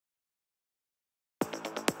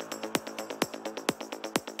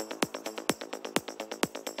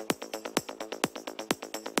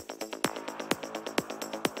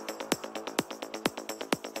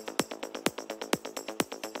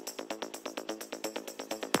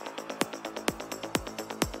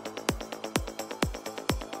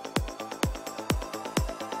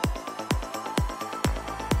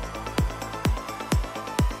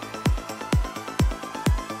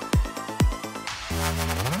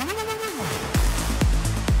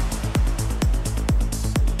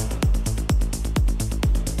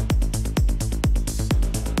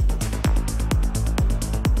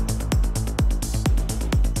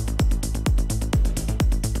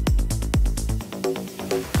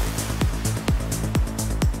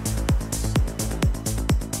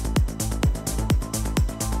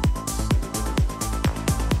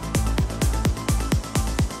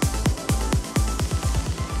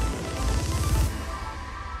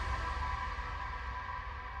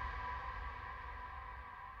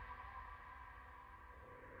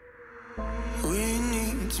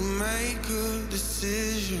to make a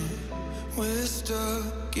decision. We're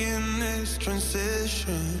stuck in this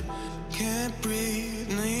transition. Can't breathe,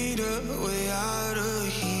 need a way out of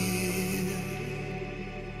here.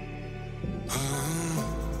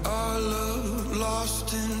 Our love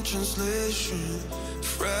lost in translation.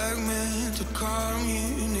 Fragmented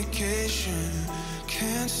communication.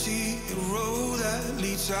 Can't see the road that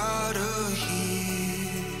leads out of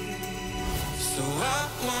here. So I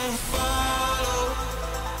won't follow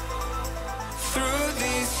through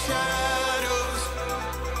these shadows,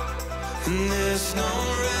 and there's no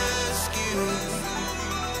rescue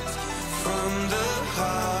from the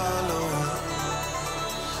hollow.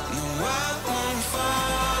 No, I won't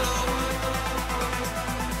follow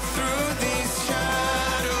through these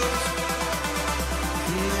shadows,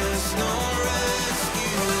 and there's no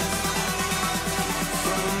rescue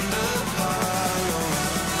from the hollow.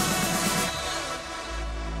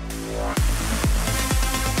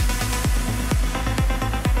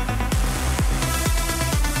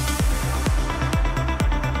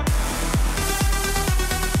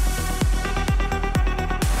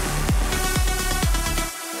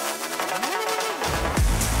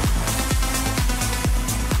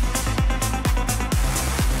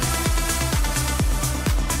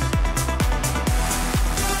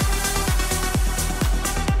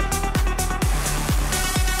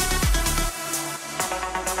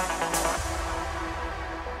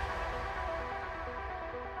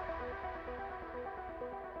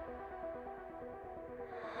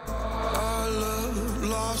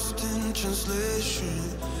 Lost in translation,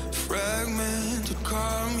 fragmented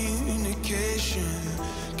communication.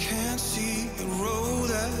 Can't see the road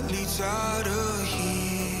that leads out of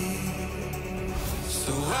here.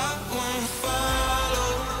 So I won't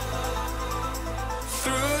follow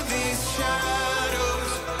through these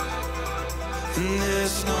shadows, and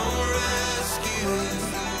there's no rescue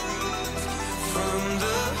from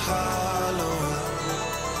the hollow.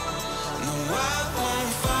 No, I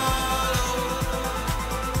won't follow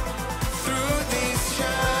through these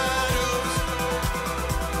shadows,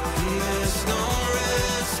 and there's no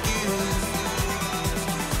rescue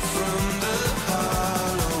from the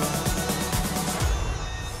hollow.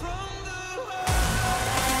 From the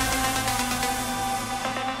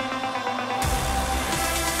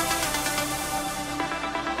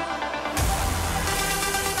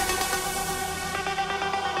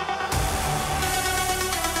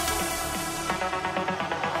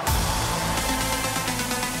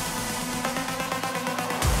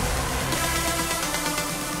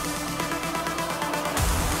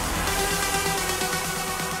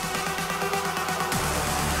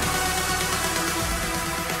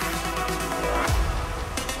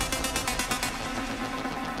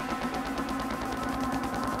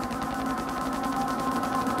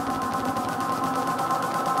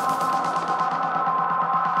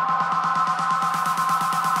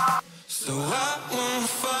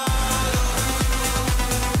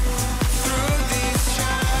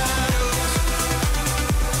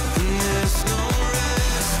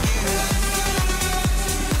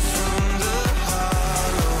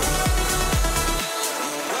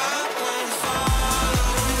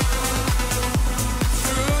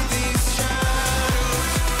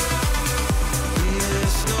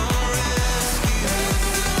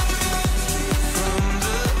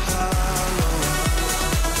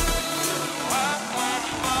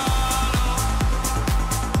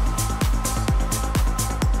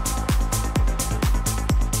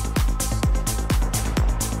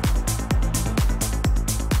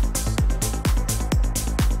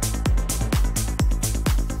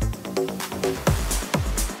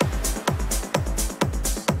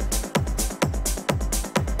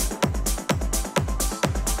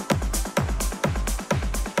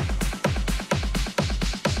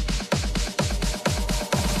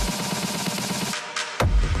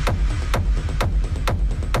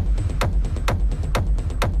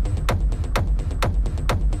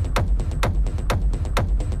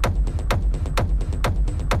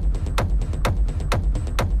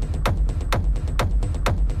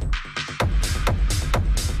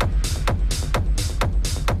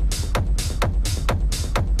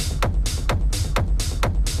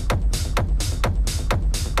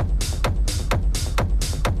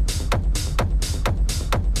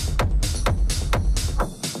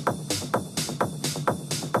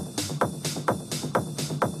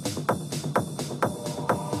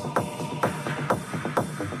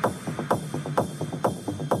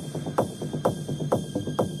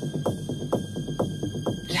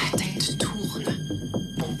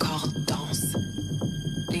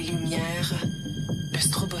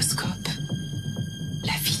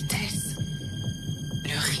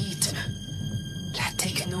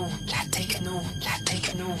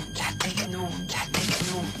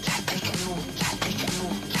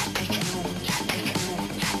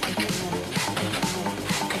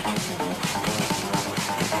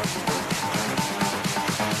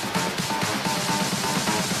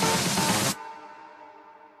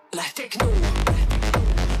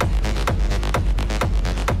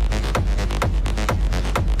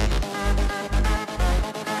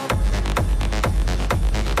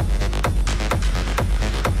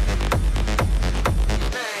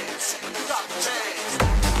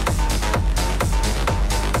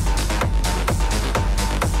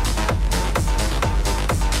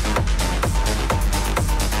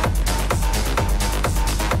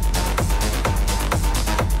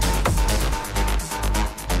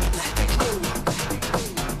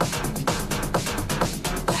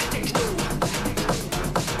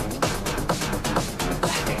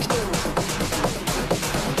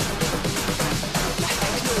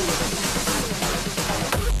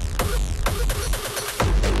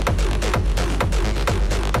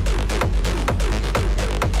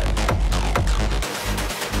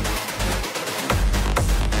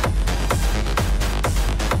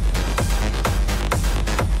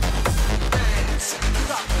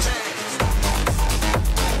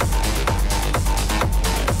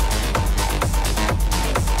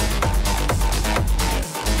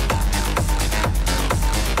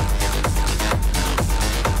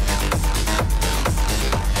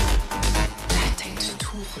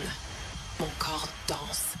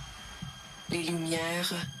les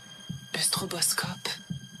lumières, le stroboscope,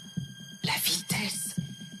 la vitesse,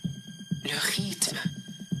 le rythme,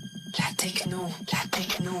 la techno, la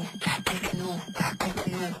techno, la techno, la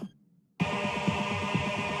techno.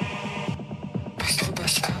 Le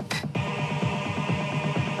stroboscope,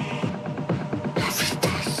 la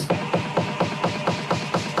vitesse,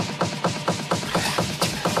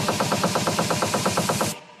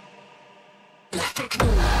 la techno.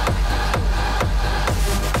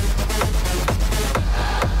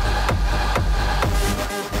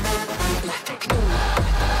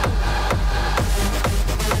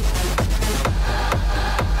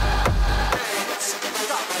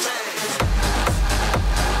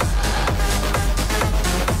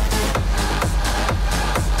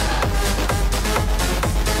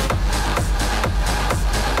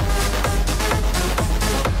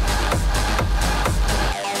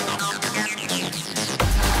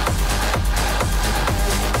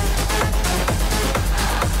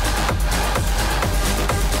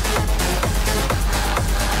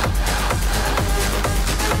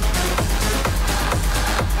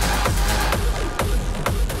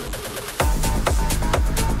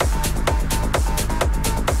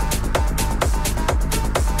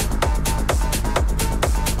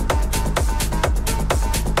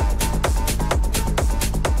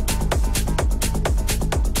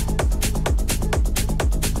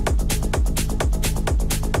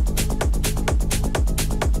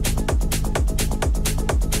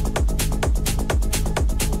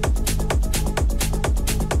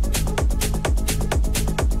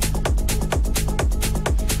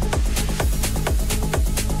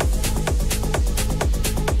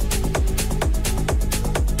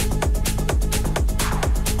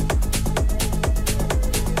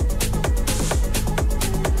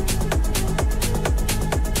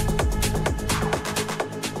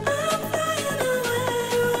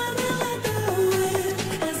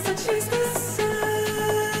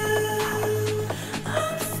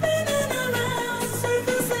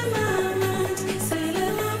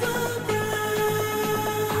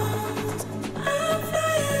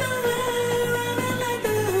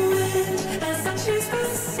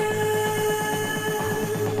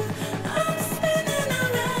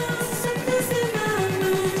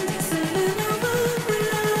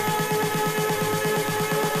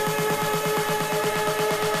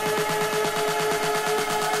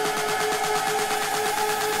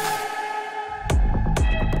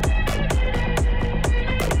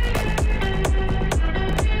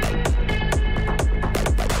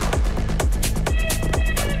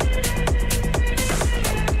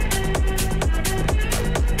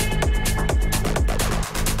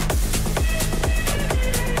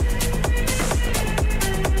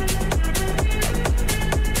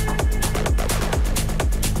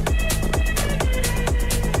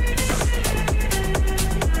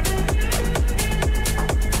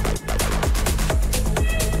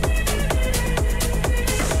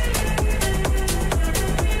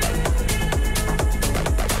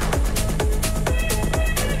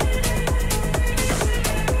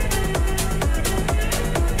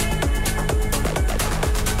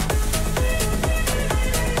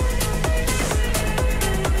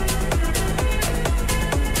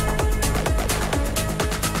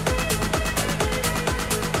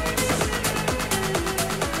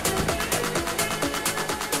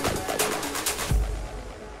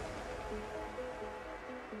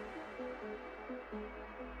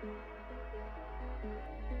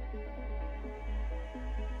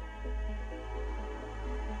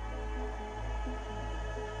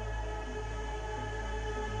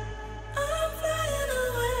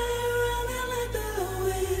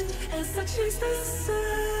 Chase the sun.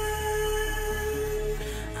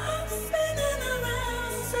 I'm spinning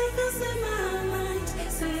around, circles in my mind,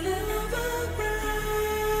 sailing over ground.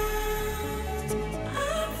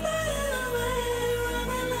 I'm flying away,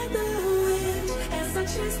 running like the wind as I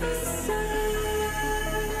chase the sun.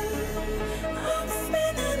 I'm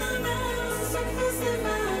spinning around, circles in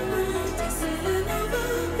my mind, sailing over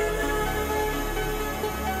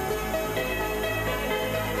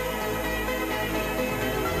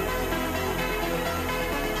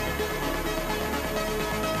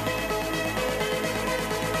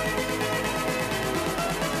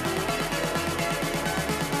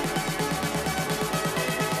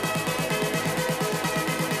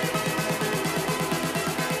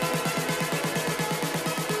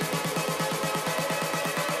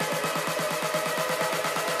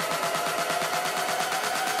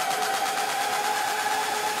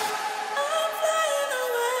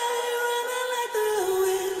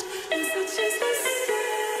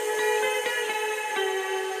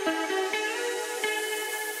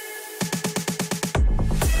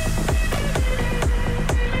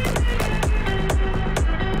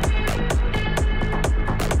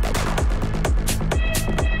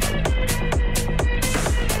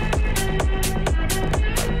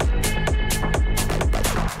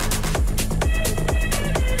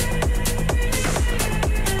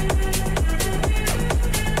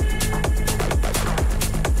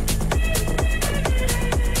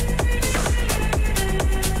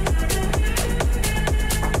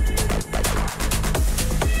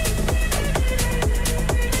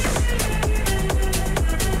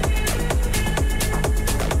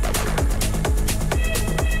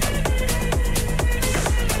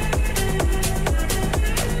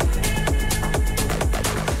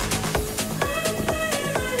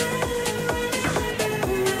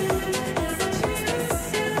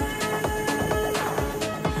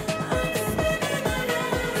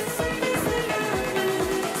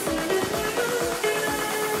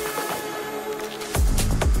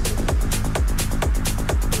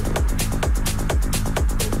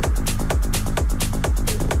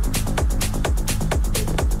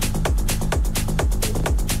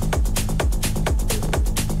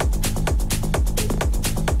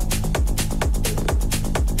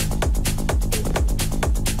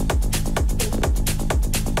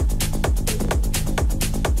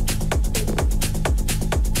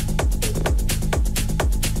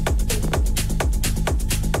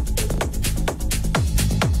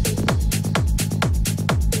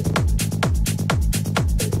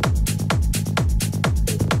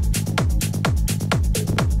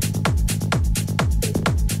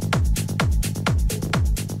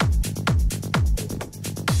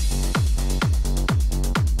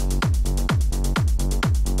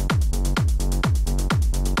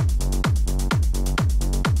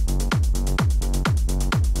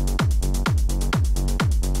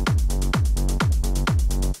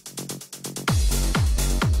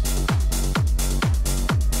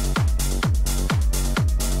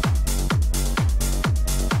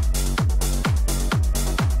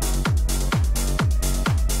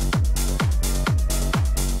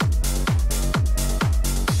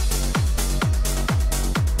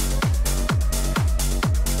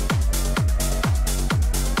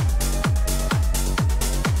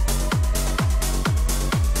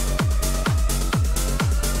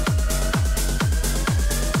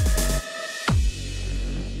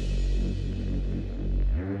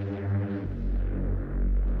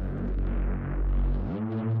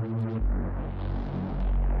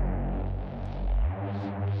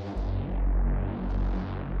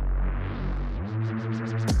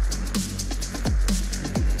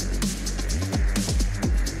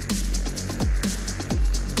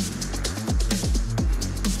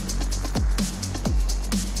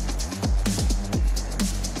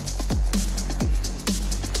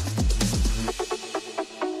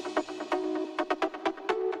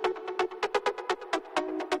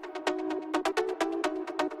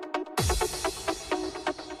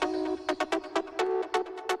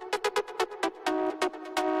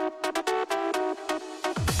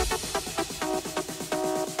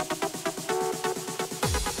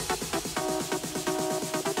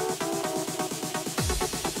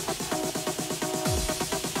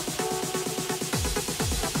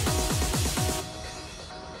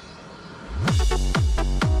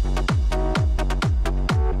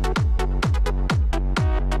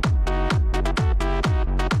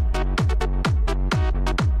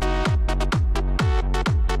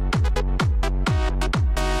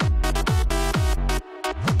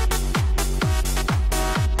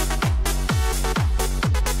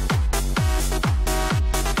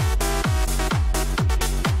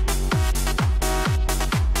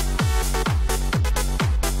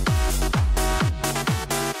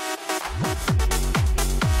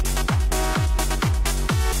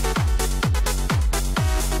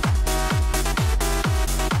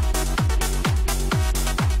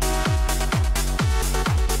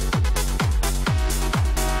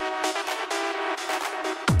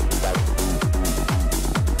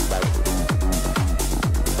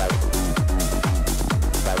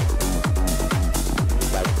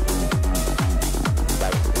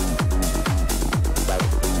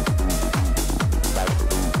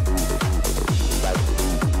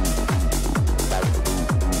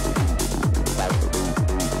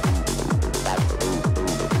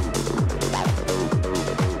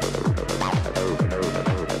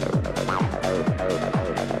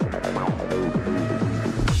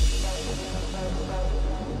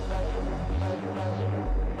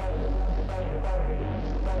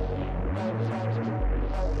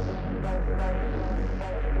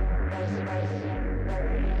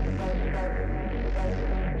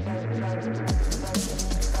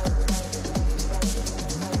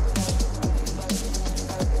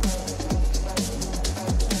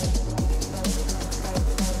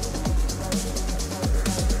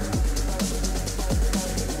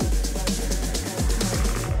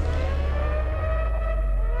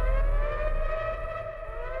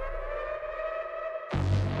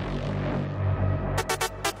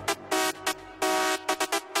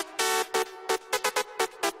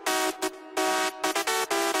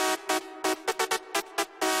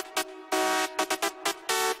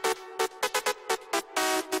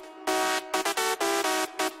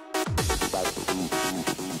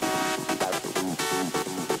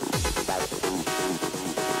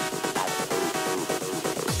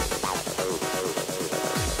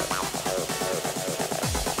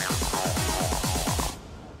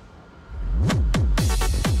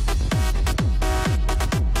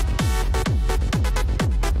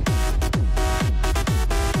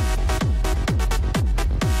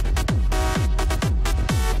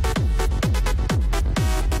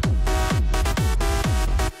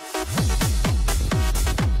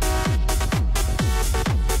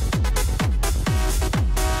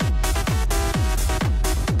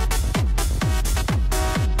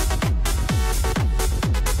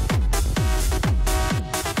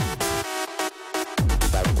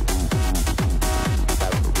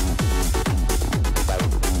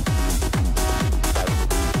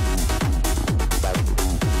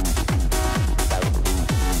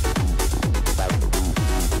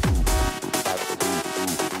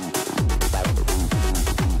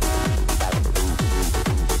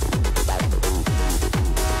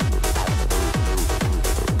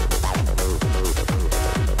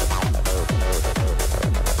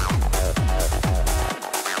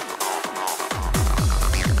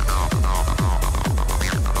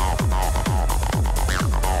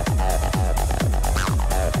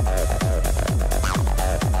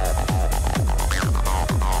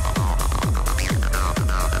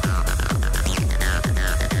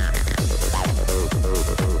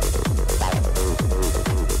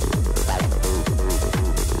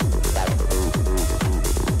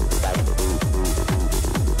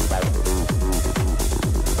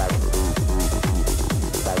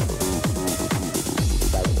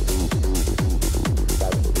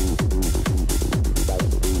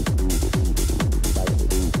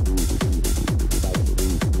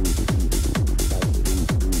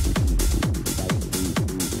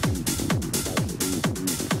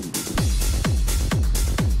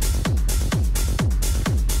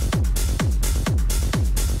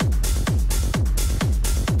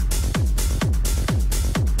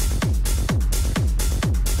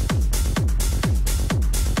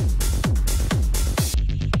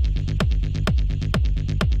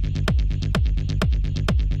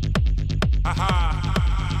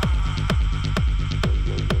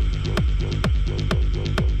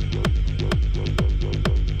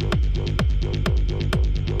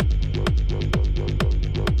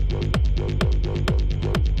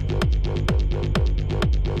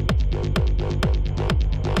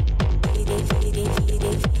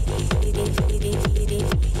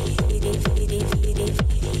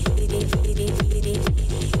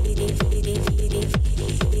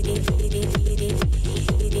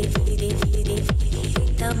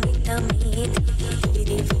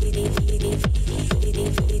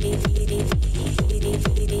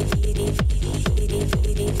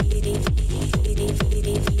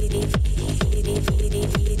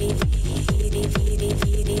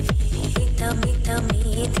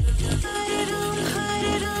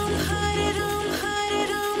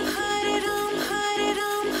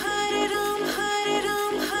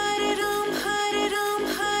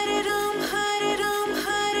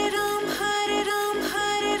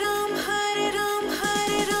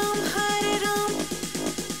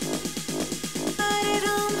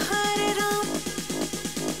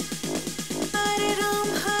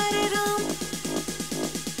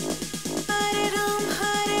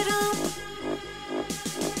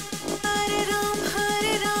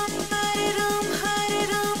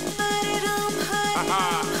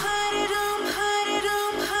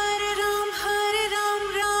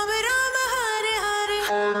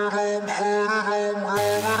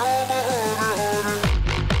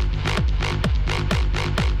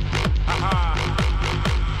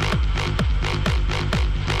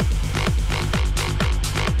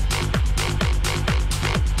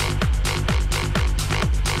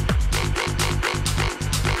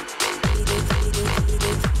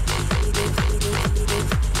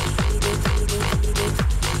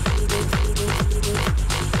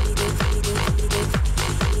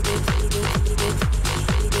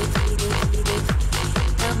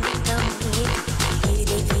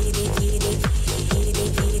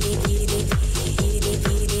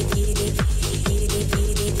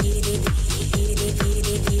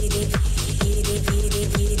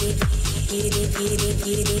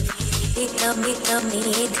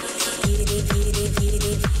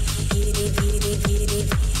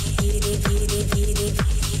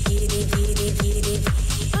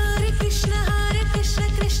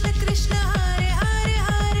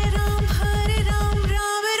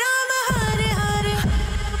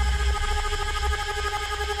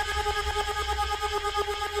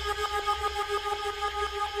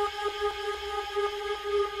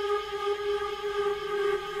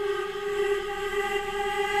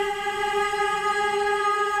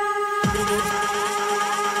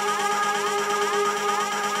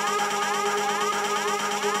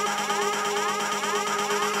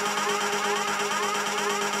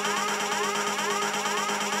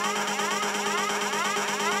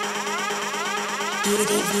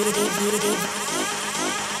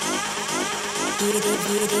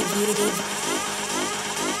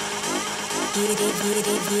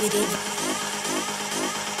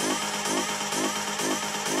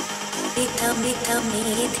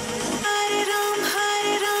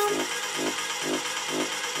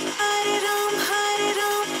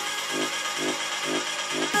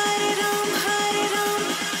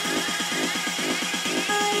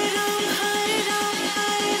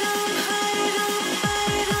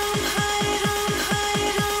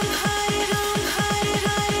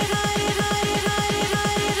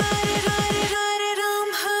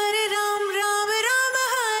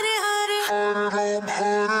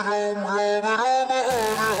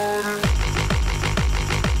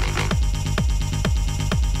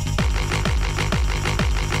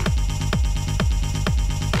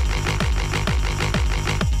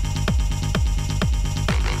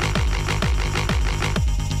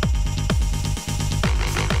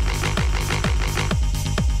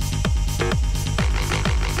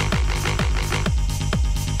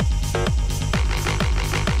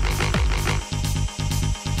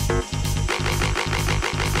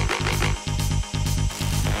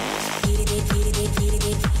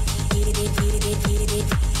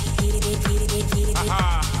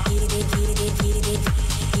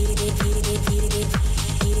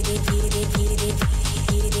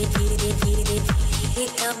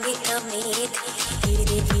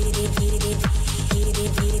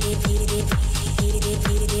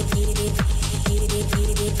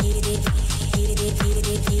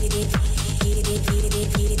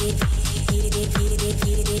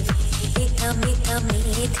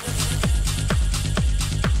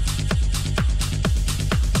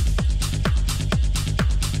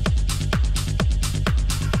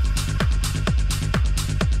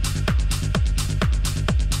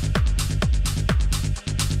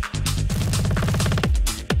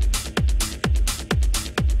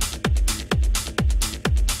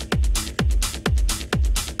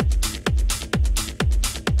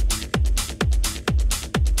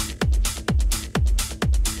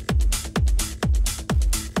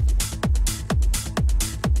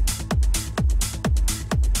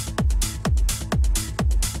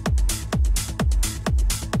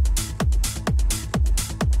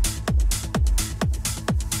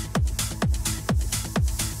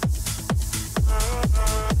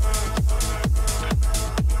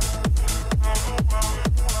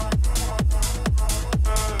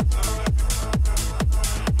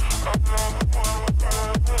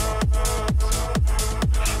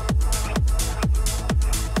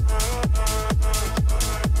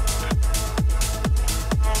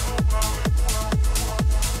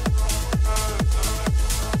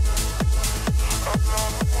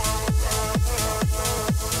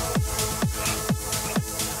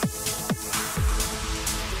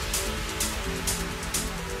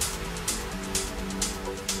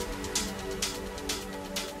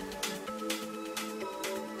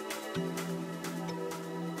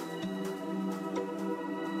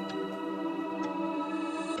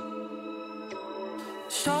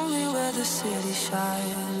Show me where the city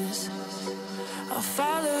shines. I'll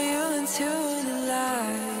follow you into the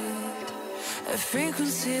light. A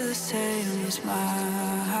frequency the same as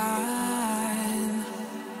mine.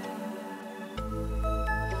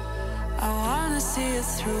 I wanna see it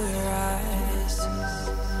through your eyes.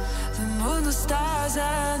 The moon, the stars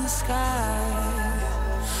and the sky.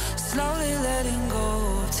 Slowly letting go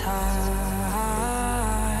of time.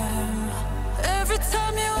 Every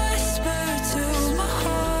time you whisper to my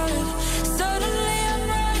heart, suddenly I'm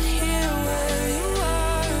right here where you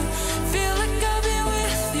are. Feel like I've been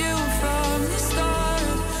with you from the start,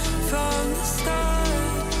 from the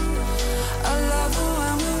start. I love it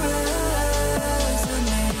when we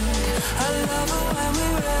resonate. I love it when we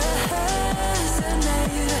resonate.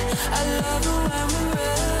 I love it when we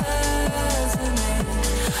resonate.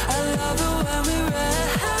 I love it when we resonate.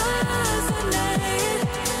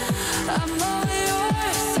 I'm all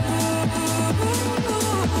yours.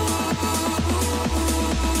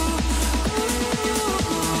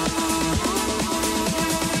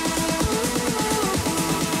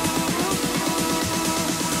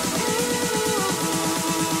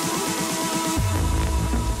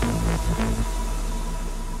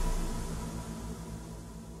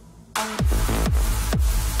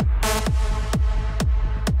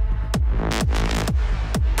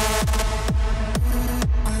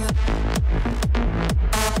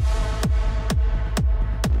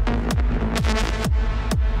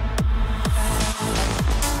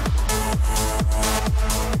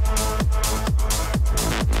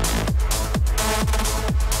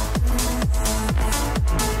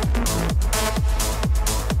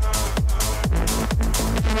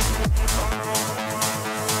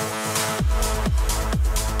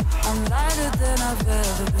 I'm lighter than I've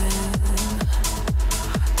ever been.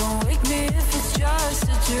 Don't wake me if it's just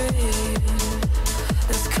a dream.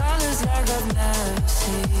 There's colors like I've never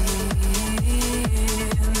seen.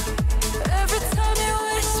 Every time you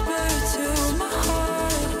whisper to my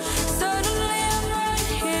heart, suddenly I'm right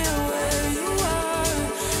here where you are.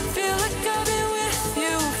 Feel like I've been with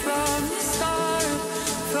you from the start,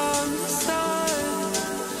 from the start.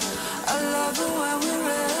 I love it when we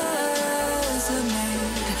resonate.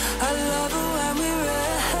 I love it when we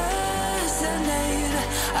resonate.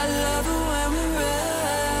 I love it when we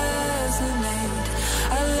resonate.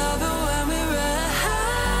 I love it when we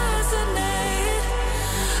resonate.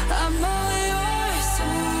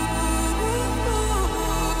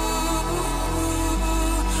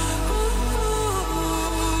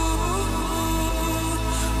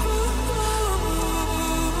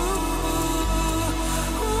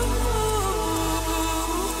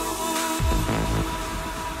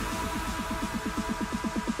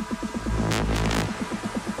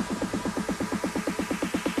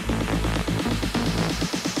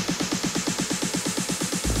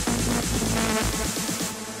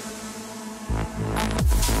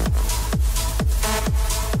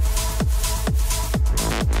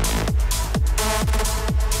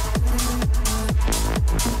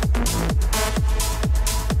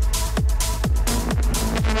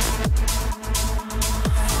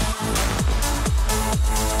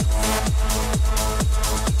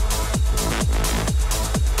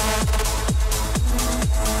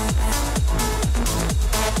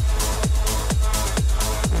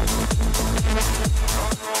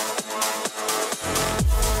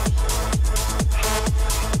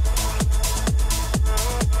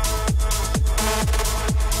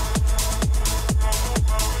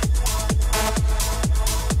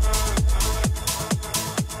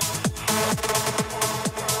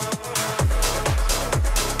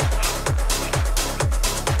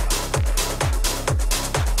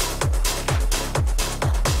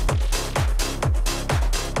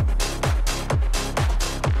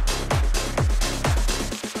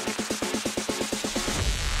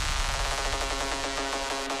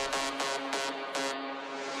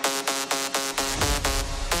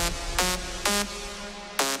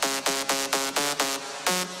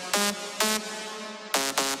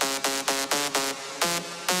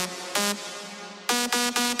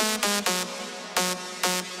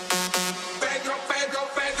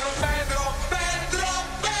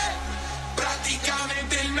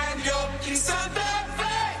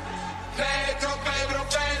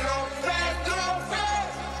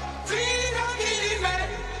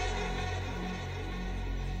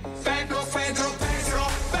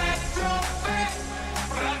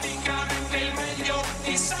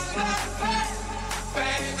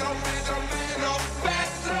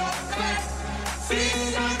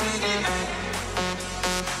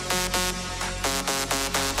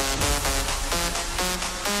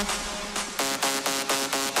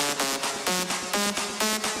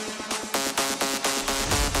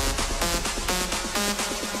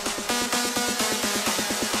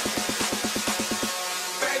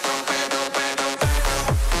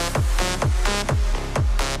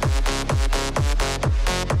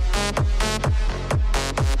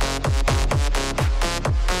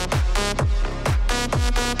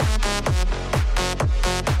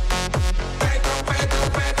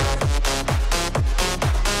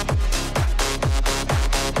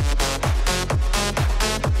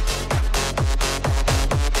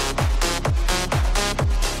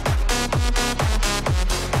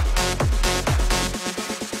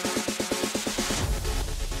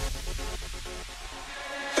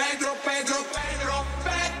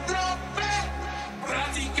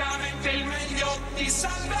 praticamente il meglio di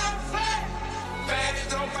Santa Fe.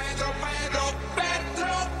 Pedro,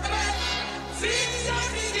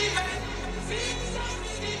 fidati di me,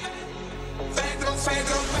 fidati di me. Pedro,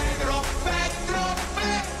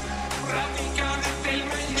 praticamente il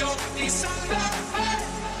meglio di Santa Fe.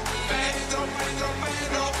 Pedro,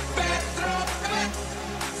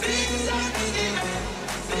 fidati di me,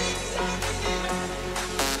 fidati di me.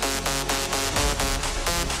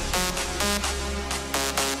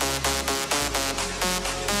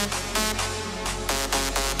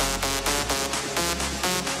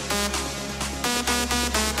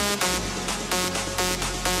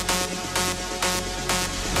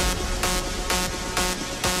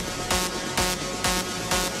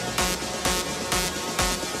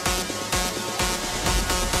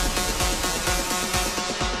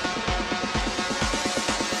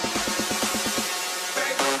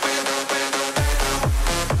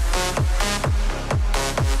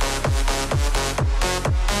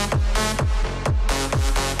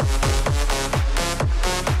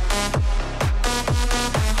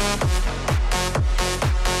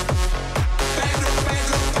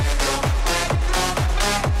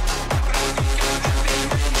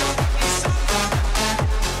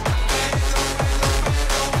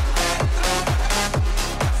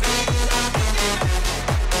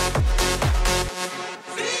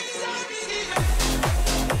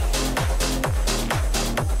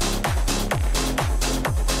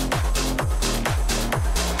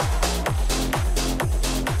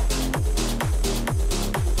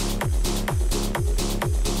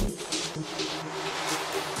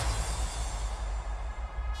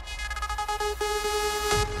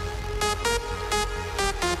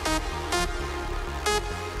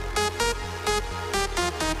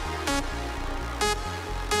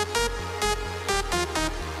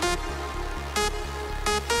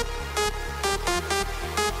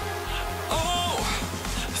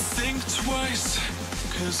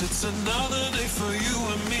 Cause it's another day for you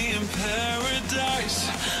and me in paradise.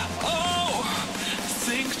 Oh,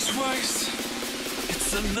 think twice.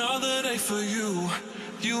 It's another day for you,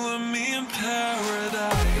 you and me in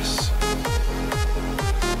paradise.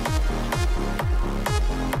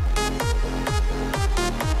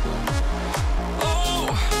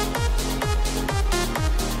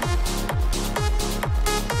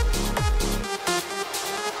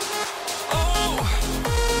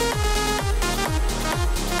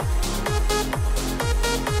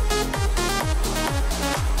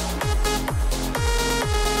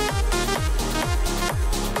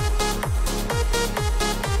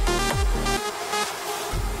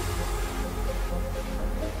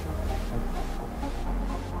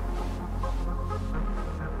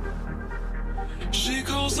 She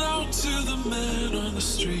calls out to the man on the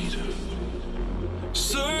street.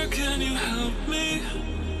 Sir, can you help me?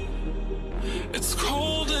 It's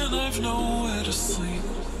cold and I've nowhere to sleep.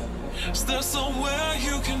 Is there somewhere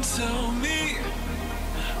you can tell me?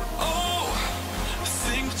 Oh,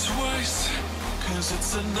 think twice. Cause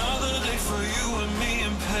it's another day for you and me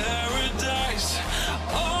in paradise.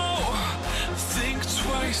 Oh, think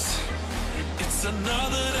twice. It's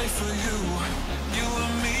another day for you, you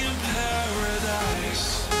and me in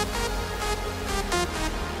paradise.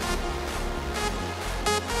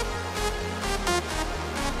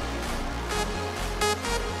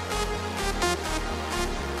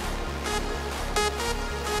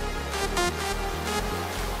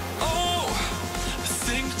 Oh,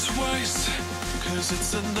 think twice, cause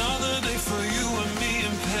it's another day for you and me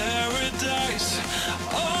in paradise.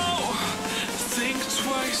 Oh, think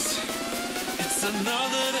twice. It's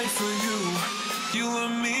another day for you, you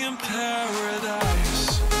and me in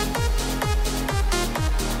paradise.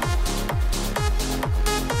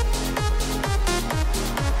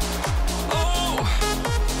 Oh,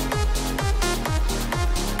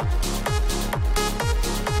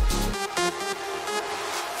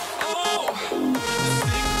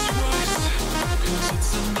 think twice, 'cause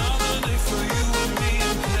it's another day for you and me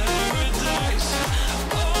in paradise.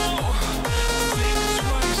 Oh, think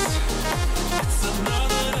twice. It's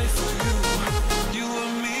another day for you, you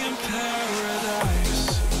and me in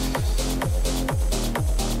paradise.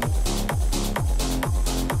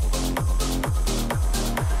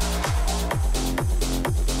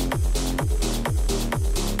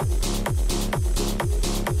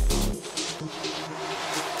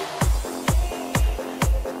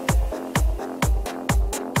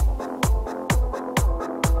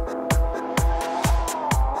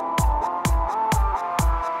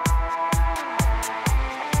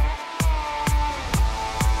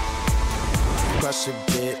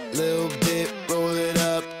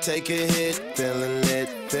 take a hit, feeling lit,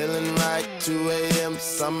 feeling right. 2 a.m.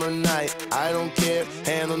 summer night, I don't care,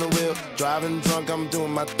 hand on the wheel, driving drunk, I'm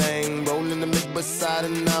doing my thing, rolling the mid beside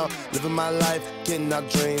and out, living my life, getting our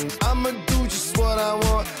dreams. I'ma do just what I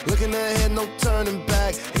want, looking ahead, no turning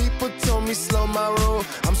back. People told me slow my roll,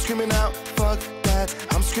 I'm screaming out, fuck that.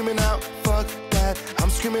 I'm screaming out, fuck that. I'm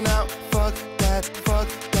screaming out, fuck that, fuck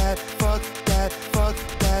that, fuck that, fuck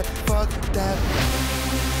that, fuck that.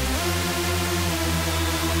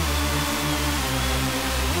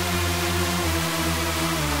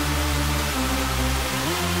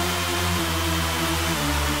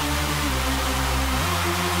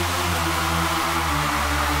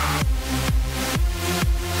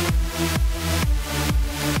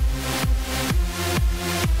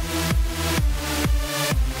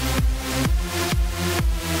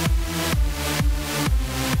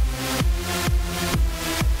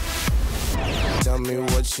 Tell me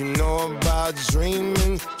what you know about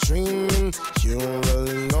dreaming, dreaming. You don't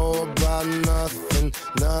really know about nothing,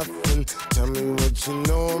 nothing. Tell me what you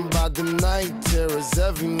know about the night terrors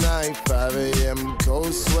every night. 5 a.m.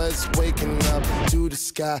 cold sweats waking up to the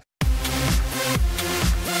sky.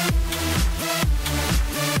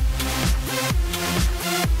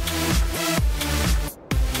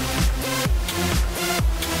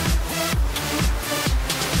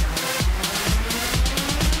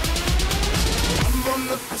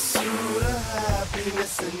 Pursuit of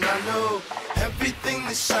happiness, and I know everything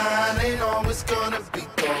that shine ain't always gonna be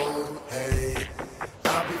gold. Hey,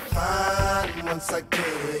 I'll be fine once I get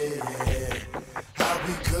it. I'll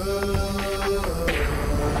be good.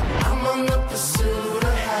 I'm on the pursuit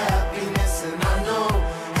of happiness, and I know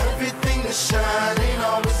everything that shine ain't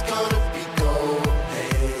always gonna be gold.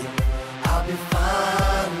 Hey, I'll be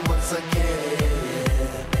fine once I get it.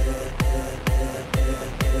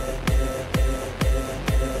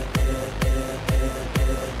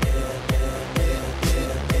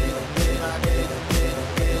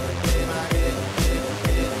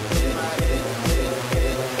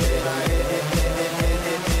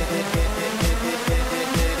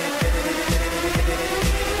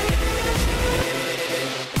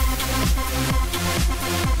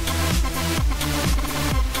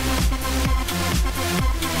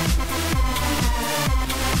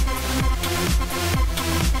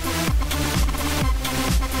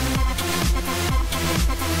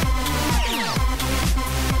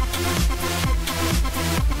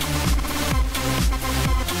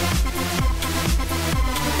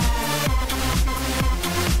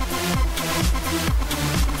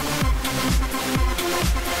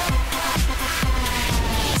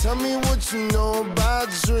 Tell me what you know about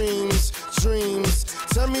dreams, dreams.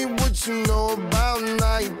 Tell me what you know about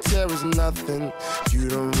night terrors, nothing. You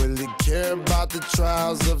don't really care about the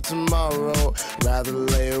trials of tomorrow. Rather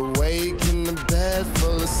lay awake in the bed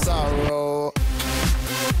full of sorrow.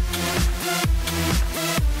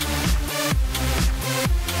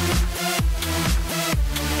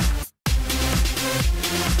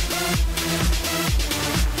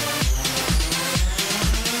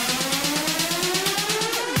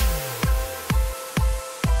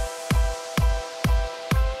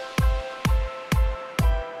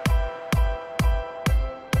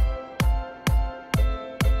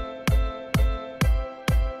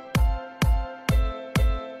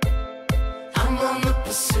 I'm on the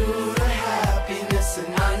pursuit of happiness,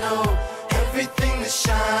 and I know everything that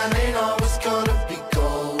shine ain't always gonna be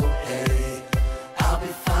gold. Hey, I'll be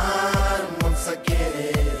fine once I get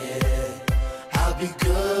it. I'll be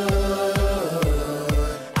good.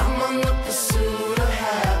 I'm on the pursuit of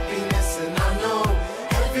happiness, and I know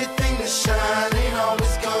everything that shine ain't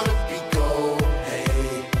always gonna be gold.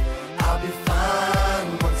 Hey, I'll be fine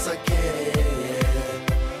once I get it.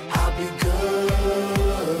 I'll be good.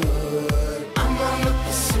 I'm on the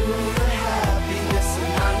pursuit of happiness,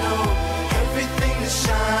 and I know everything that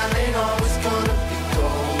shine ain't always gonna be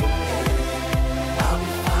gold. Hey, I'll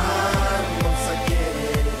be fine once I get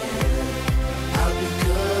it. I'll be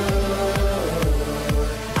good.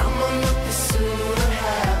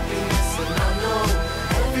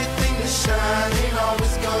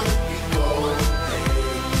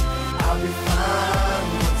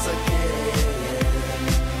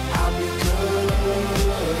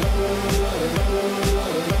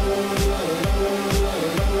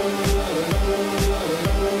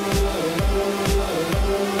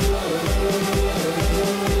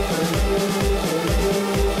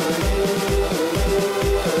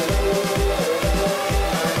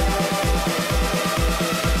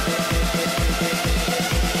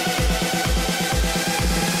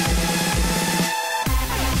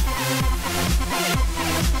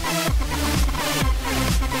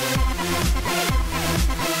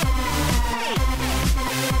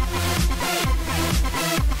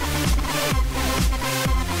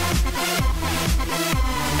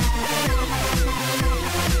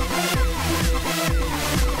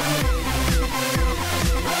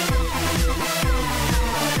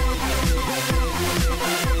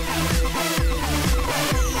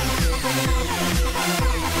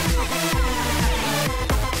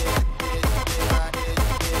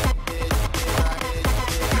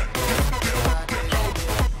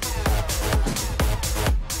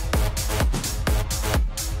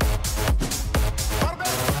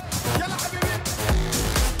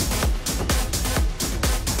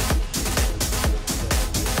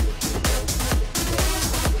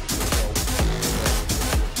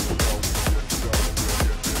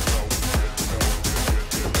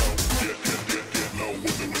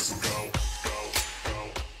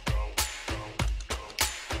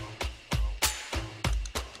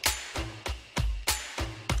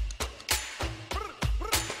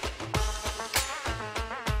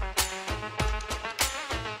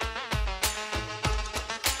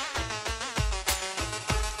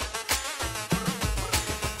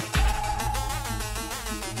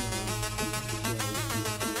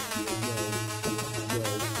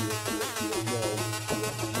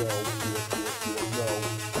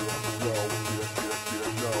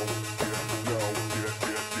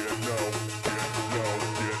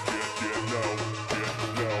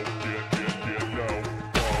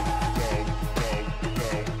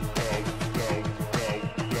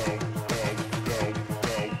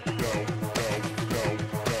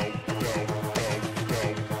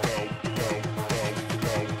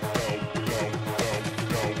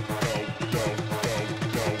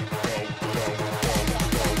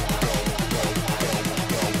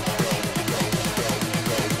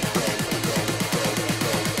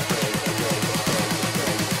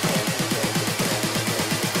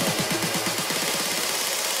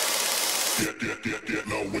 get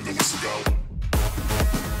low when the whistle go.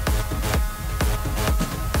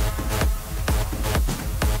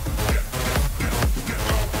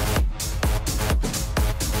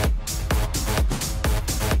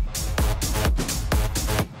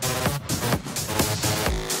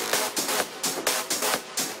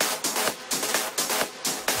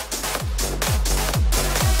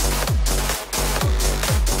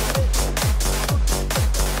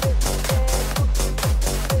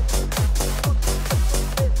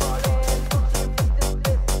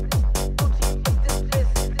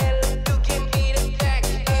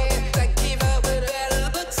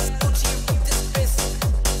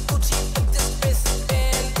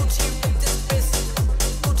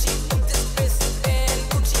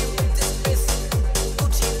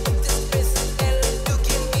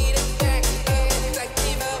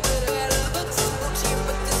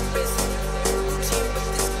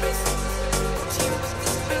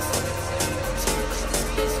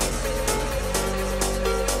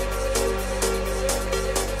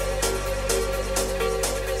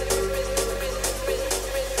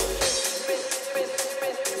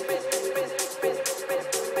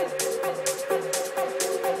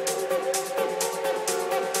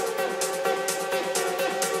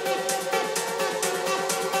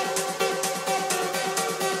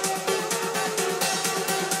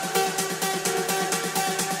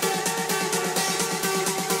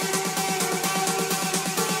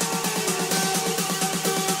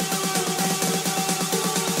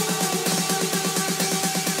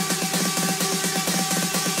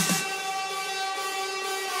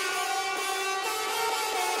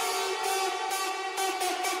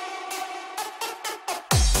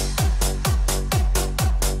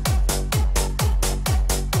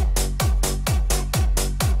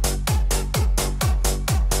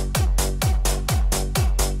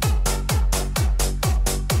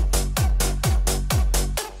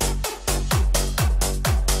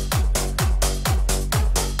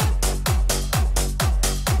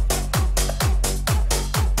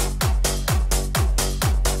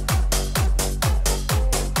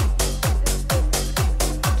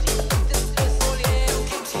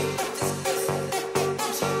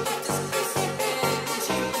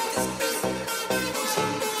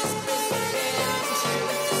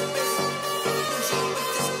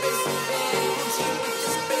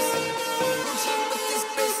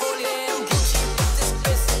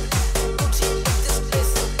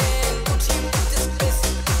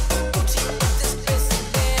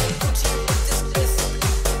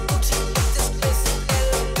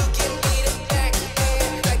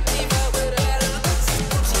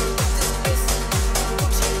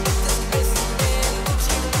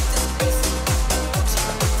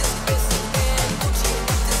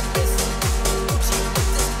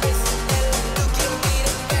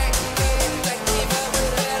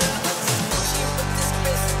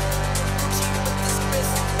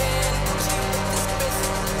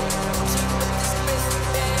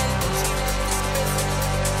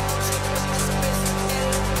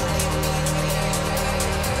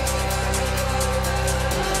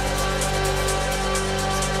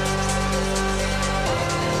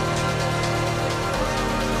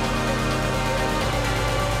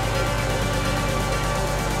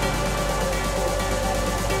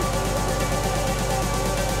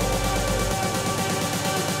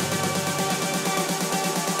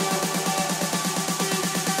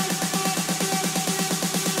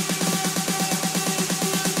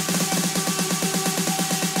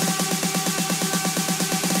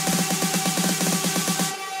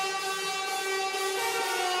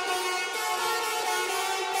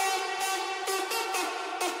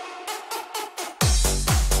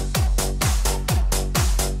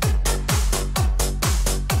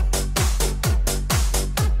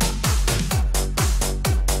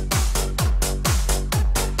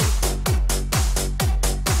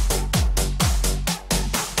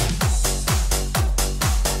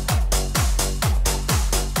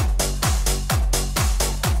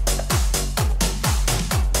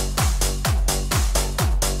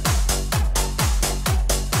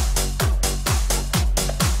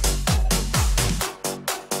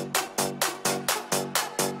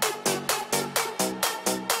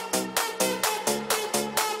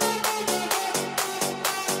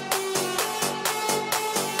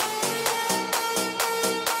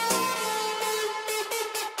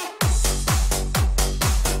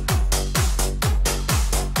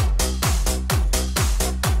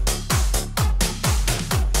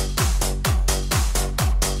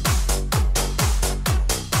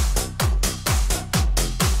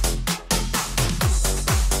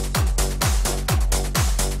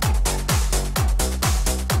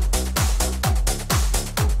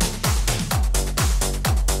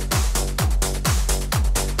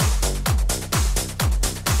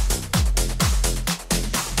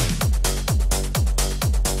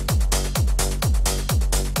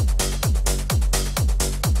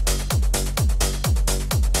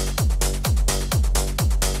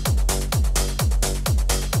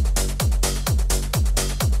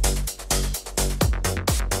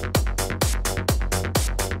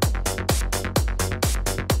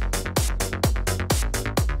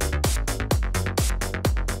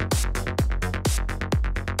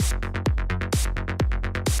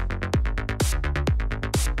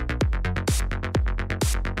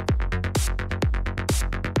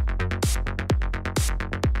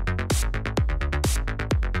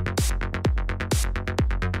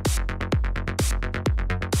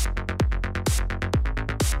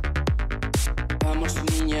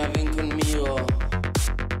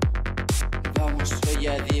 voy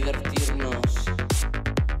a divertirnos.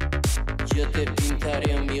 Yo te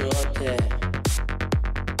pintaré un bigote.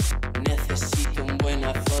 Necesito un buen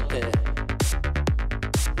azote.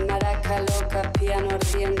 Maraca loca, piano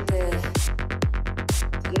ardiente.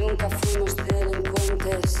 Nunca fuimos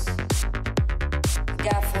delincuentes.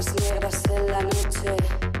 Gafas negras en la noche.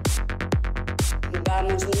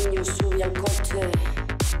 Vamos niños, sube al coche.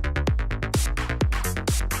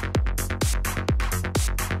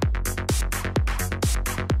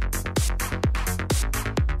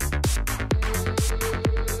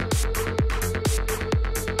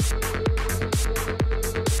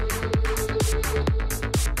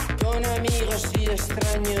 Con amigos y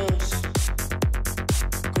extraños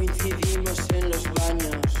coincidimos en los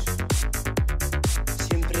baños.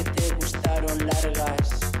 Siempre te gustaron largas.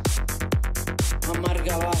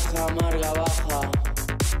 Amarga baja, amarga baja.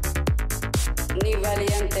 Ni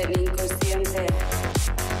valiente ni inconsciente.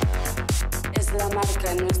 Es la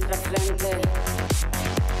marca en nuestra frente.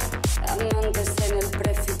 Amantes en el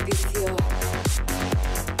precipicio.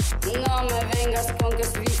 No me vengas con que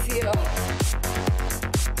es vicio.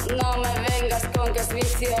 No me vengas con que es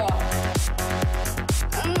vicio.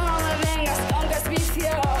 No me vengas con que es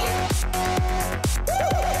vicio.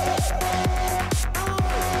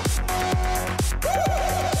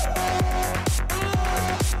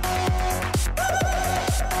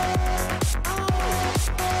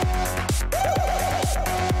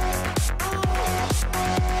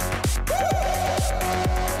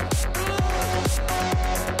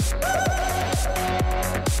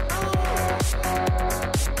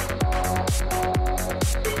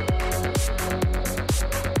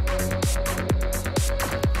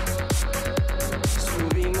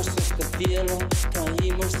 Subimos este cielo,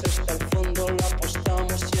 caímos hasta el fondo, lo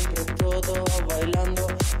apostamos siempre todo, bailando,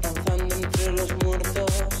 danzando entre los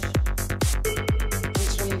muertos, al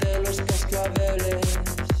son de los cascabeles.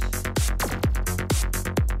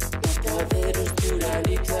 Mataderos de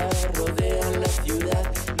Uralica rodean la ciudad,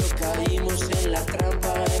 no caímos en la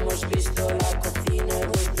trampa, hemos visto la cocina de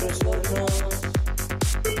vuestros hornos,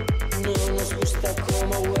 no nos gusta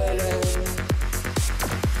cómo huele.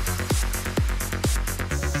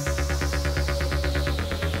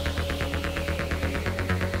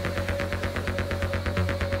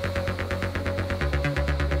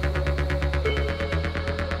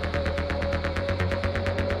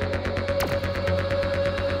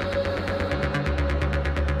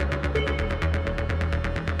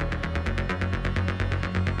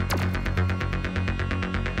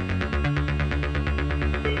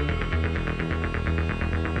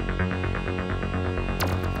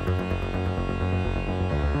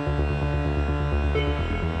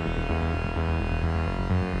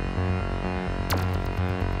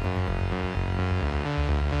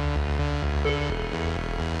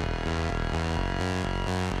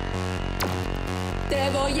 Te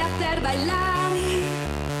voy a hacer bailar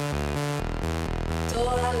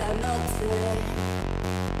toda la noche.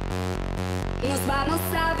 Nos vamos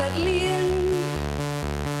a Berlín.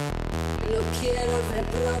 No quiero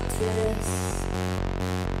reproches.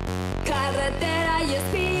 Carretera y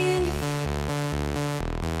speed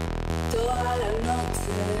toda la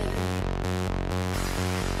noche.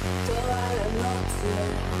 Toda la noche.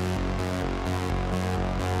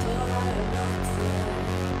 Toda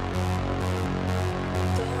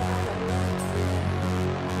la noche.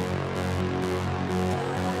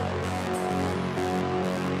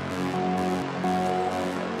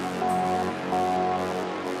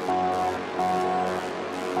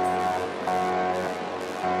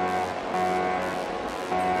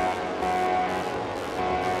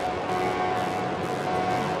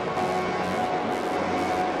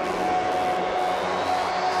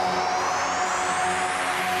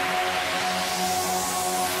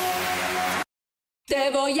 Te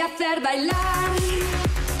voy a hacer bailar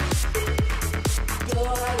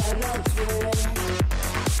toda la noche.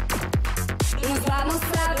 Nos vamos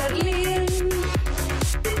a Berlín.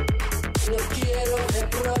 No quiero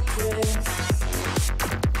reproches.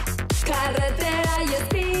 Carretera y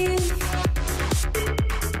speed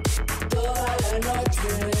toda la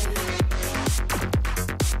noche.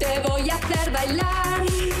 Te voy a hacer bailar